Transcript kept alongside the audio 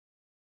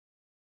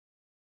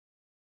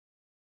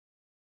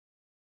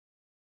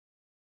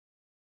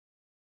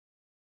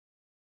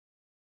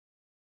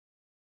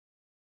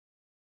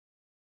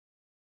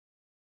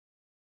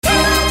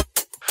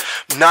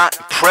Not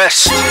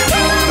impressed.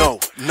 No,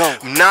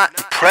 I'm not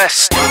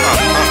impressed.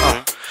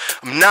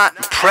 I'm not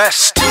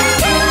impressed.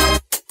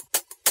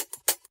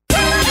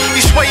 You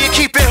swear you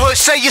keep it hood,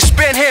 say you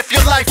spend half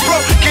your life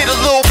broke. Get a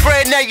little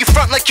bread, now you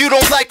front like you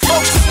don't like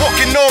folks.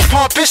 Walking all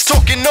pompous,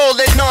 talking all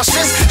that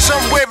nonsense.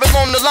 Somewhere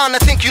along the line I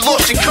think you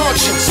lost your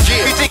conscience.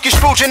 You think you're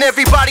Scrooging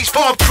everybody's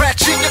Bob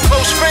Cratchit. Your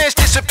close friends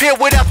disappear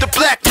without the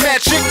black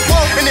magic.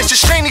 And it's a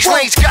shame these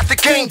lanes got the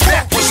game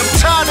backwards. I'm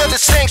tired of the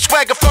same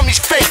swagger from these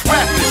fake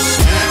rappers.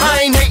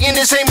 I ain't hating,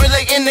 this ain't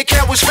relating, the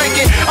cat was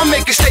faking. I'm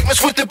making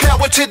statements with the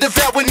power to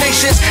devour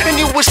nations. And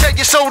you will sell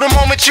your soul the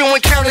moment you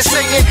encounter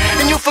Satan.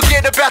 And you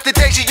forget about the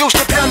days you used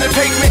to pound the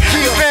pavement.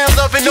 You found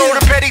love in all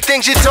the petty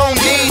things you don't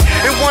need.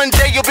 And one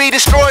day you'll be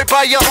destroyed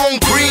by your own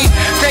greed.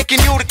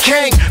 Thinking you the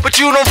king, but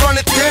you don't run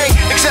a thing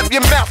except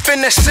your mouth in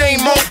that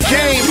same old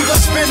game. You got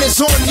spinners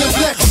on your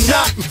neck, I'm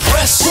not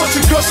impressed. Want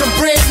you girl some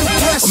brand new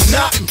breasts, I'm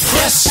not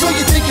impressed. So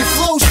you think your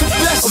flow's the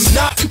best, I'm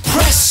not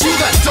impressed. You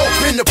got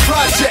dope in the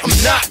project, I'm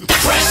not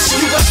impressed.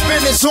 You got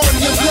spinners on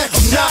your neck,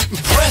 I'm not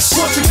impressed.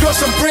 Want you girl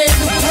some brand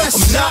new breasts,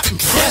 I'm not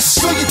impressed.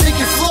 So you think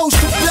your flow's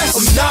the best,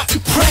 I'm not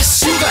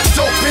impressed. You got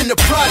dope in the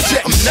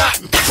project, I'm not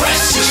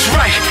impressed. That's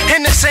right,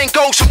 and the same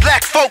goes for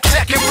black folks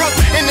acting broke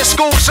in the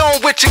school zone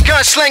with your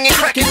gun slinging,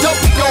 cracking dope.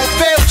 Don't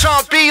fail,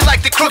 trying to be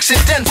like the crooks in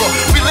Denver.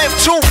 We live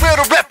too real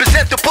to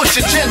represent the Bush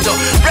agenda.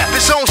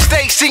 Rappers on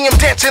stage, see him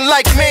dancing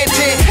like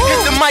Mandan.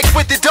 Hit the mic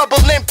with the double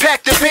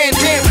impact, the Van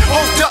Damme.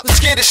 Hold up, let's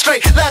get it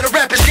straight. Lot of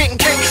rappers getting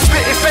cake,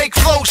 spitting fake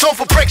flows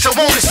over breaks. I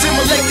won't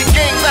assimilate the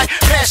game like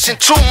passion.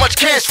 Too much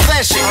cash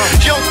flashing.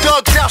 Young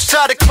thugs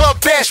outside the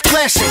club, bash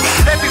blasting.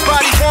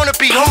 Everybody wanna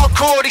be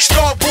hardcore, they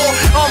Star Wars.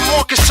 I'm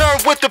more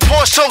concerned with the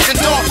poor souls and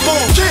dark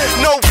forms.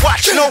 No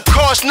watch, no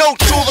cars, no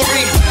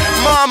jewelry.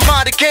 My,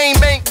 the game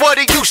ain't what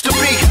it used to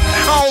be.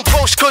 I don't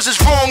boast cause it's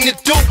wrong to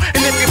do.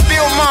 And if you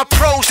feel my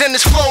pros, then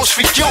this flow's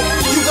for you.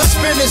 You got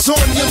spinners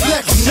on your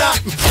neck, I'm not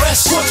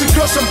impressed. Want your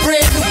girl some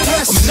brand new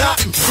breasts, I'm not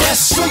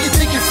impressed. So you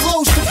think your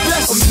flow's the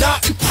best, I'm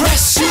not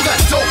impressed. You got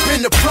dope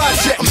in the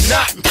project, I'm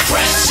not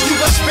impressed. You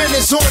got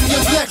spinners on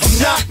your neck, I'm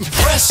not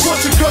impressed.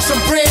 Want your girl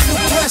some brand new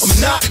breasts, I'm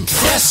not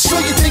impressed. So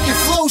you think your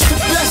flow's the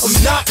best, I'm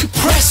not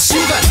impressed. You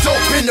got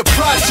dope in the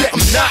project,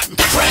 I'm not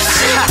impressed.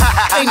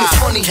 Ain't it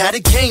funny how the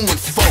game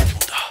unfold?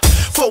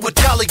 For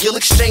 $1 you'll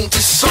exchange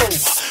your soul.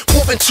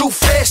 Moving too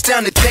fast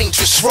down the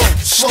dangerous road.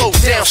 Slow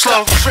down,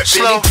 stop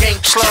tripping and gain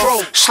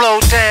control. Slow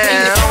down.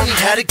 Ain't it funny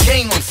how the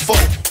game unfold?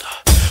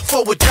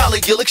 For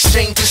 $1 you'll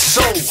exchange your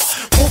soul.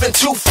 Moving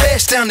too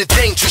fast down the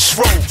dangerous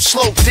road.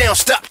 Slow down,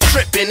 stop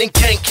tripping and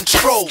gain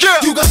control.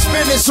 You got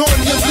spinners on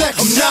your neck,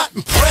 I'm not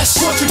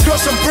impressed. Want your girl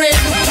some brand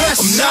new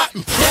breasts, I'm not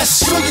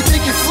impressed. So you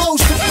think your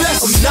flow's the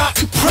best, I'm not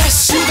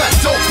impressed. You got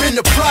dope in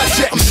the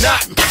project, I'm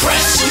not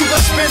impressed. You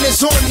got spinners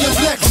on your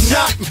neck, I'm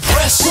not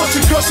impressed. Want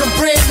your girl some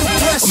brand new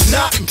breasts, I'm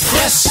not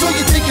impressed. So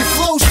you think your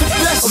flow's the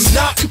best, I'm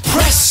not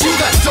impressed. You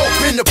got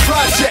dope in the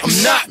project, I'm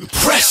not impressed.